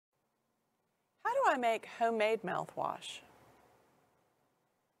I make homemade mouthwash?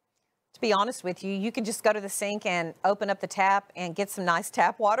 To be honest with you, you can just go to the sink and open up the tap and get some nice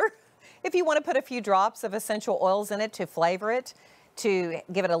tap water. If you want to put a few drops of essential oils in it to flavor it, to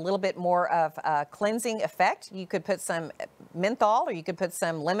give it a little bit more of a cleansing effect, you could put some menthol or you could put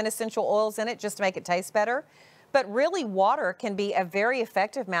some lemon essential oils in it just to make it taste better. But really, water can be a very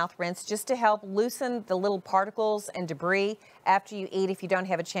effective mouth rinse just to help loosen the little particles and debris after you eat if you don't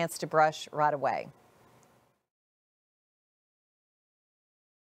have a chance to brush right away.